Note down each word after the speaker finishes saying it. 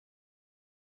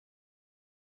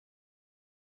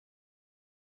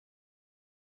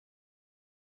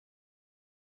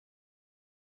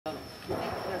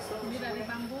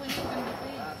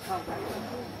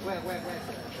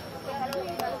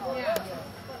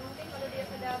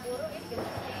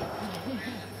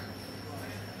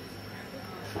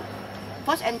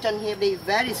First entrance here be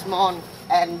very small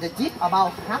and the deep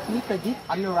about half meter deep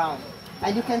underground.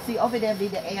 And you can see over there be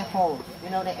the air hole. You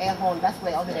know the air hole that's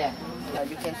way over there.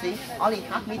 You can see only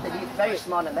half meter deep, very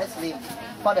small and very slim.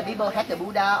 For the people have the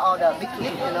Buddha or the big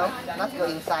cliff, you know, not go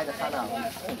inside the tunnel.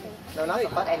 No, not the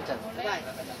first entrance.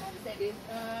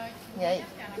 Vậy.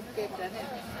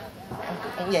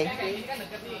 Vậy.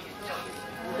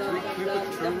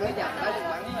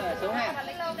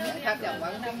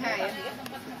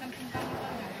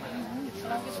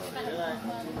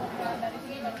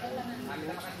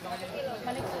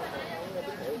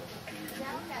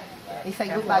 He say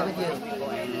goodbye with you.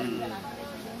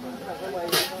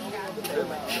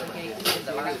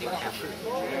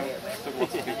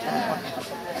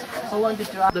 I want to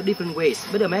try the different ways,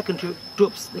 but the American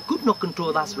troops they could not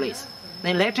control that place.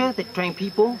 Then later they train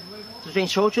people, to train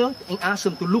soldiers, and ask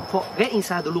them to look for, get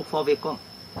inside to look for Vietcong.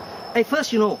 At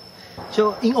first, you know,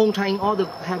 so in old time, in order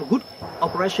to have a good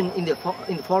operation in the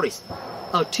forest,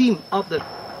 a team of the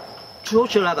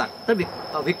soldiers like that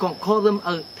we can call them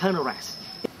a terrorists.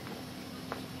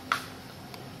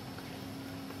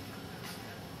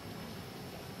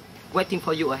 Waiting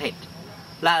for you ahead,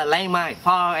 like landmine,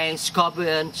 fire and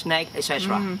scorpion, snake,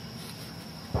 etc.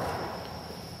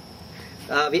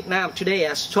 Vietnam today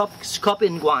is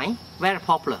scorpion wine, very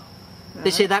popular.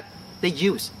 They say that they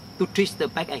use to treat the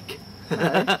backache.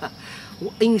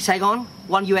 In Saigon,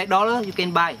 $1 you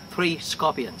can buy 3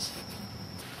 scorpions.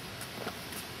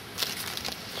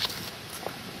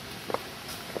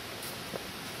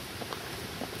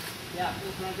 Yeah,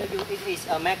 it is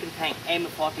American tank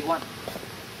M41.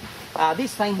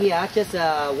 This tank here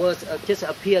just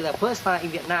appeared the first time in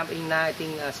Vietnam in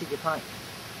 1965.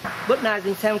 But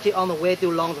 1970 on the way to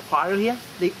launch the fire here,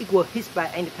 it was hit by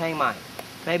anti-tank mine.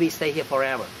 Maybe stay here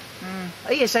forever.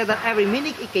 It said that every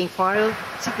minute it can fire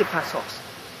 65 shots.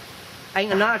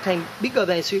 And another tank bigger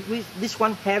than this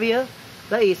one, heavier,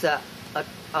 that is a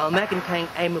American tank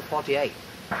M48.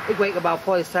 It weighs about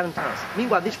 47 tons.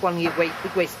 Meanwhile, this one here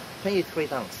weighs 23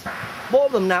 tons. Both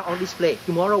of them now on display.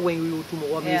 Tomorrow when we go to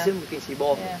more museum, you can see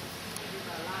both. Yeah.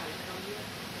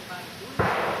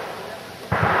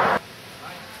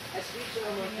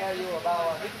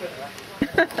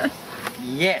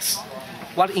 Yes.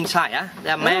 What inside?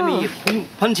 There are many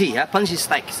punchy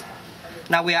steaks.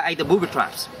 Now we are at the booby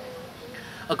traps.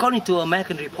 According to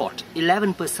American report,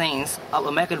 11% of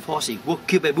American forces were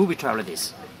killed by booby trap like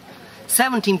this.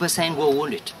 17% were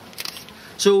wounded.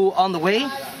 So on the way,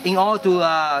 in order to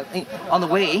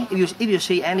if you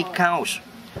see any cows,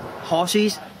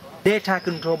 horses, they are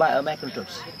controlled by American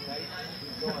troops.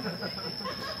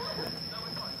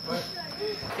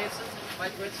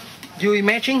 You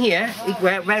imagine here, it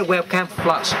very well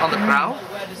camouflaged on the ground.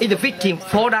 If the victim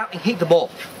fall down and hit the ball,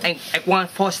 and at one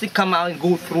force stick come out and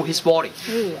go through his body.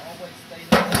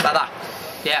 Like that.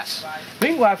 Yes.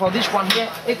 Meanwhile, for this one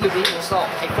here, it will be installed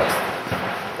at first.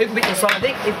 It will be installed.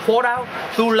 It fall out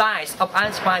 2 lines of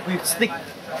iron spike will stick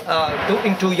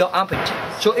into your armpit.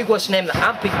 So it was named the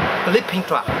armpit clipping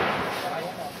trap.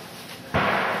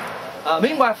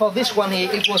 Meanwhile, for this one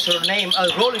here, it was named a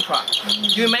rolling trap.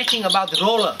 You imagine about the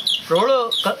roller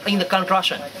in the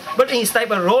construction, but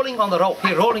instead of rolling on the rope,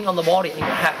 he rolling on the body, it will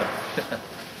happen.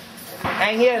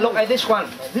 And here, look at this one.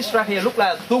 This trap here look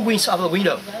like 2 wings of the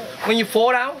window. When you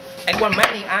fall down, and one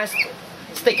matching iron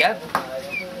stick,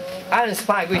 iron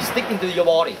spike will stick into your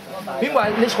body.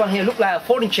 Meanwhile, this one here look like a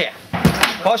folding chair,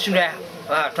 portion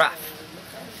trap.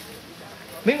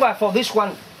 Meanwhile, for this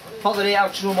one, for the day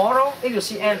out tomorrow, if you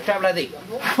see ant trap like this,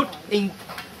 put in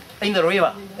the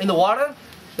river, in the water,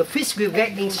 the fish will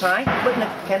get inside, but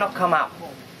cannot come out.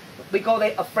 Because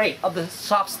they're afraid of the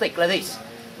sharp stick like this.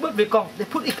 But because they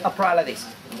put it upright like this.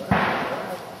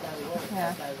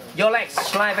 Yeah. Your legs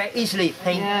slide very easily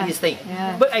hang this thing.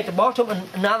 Yeah. But at the bottom,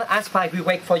 another ice pipe will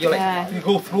wait for your legs. Yeah. You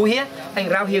go through here,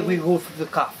 and around here we go through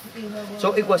the cup.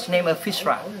 So it was named a fish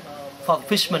trap for the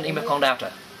fishermen in Mekong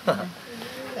Delta.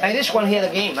 And this one here,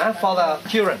 the game for the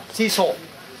children, seesaw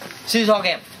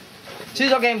game.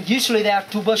 Seesaw game, usually there are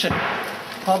 2 versions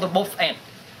for the both end.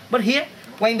 But here,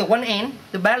 when the one end,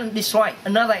 the balance destroyed,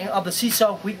 another end of the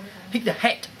seesaw will hit the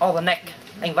head or the neck,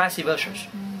 and vice versa.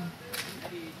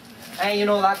 And you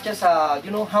know that just, you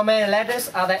know how many letters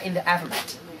are there in the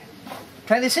alphabet?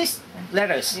 26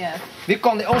 letters. Yeah.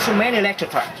 Because there are also many letter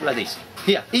tracks like this.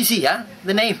 Here, easy,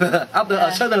 the name of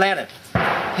the certain letter.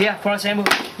 Here, for example,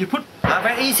 you put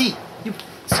very easy. You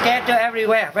scatter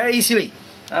everywhere very easily.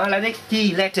 Like this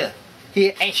T letter.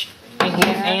 Here H, And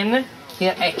here N,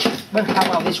 here H. But how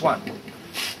about this one?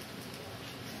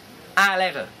 R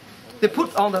letter. They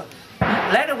put on the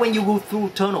letter when you go through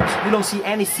tunnels. You don't see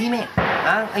any cement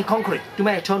and concrete to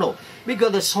make a tunnel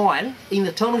because the soil in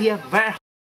the tunnel here very.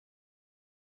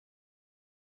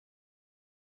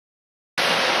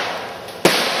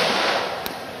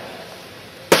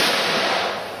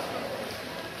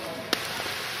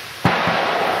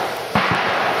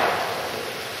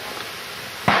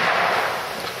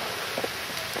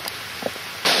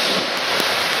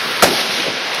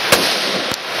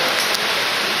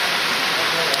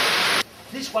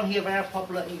 This one here very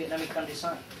popular in Vietnamese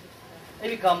countryside. It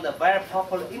become the very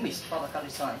popular image for the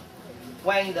countryside.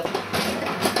 When the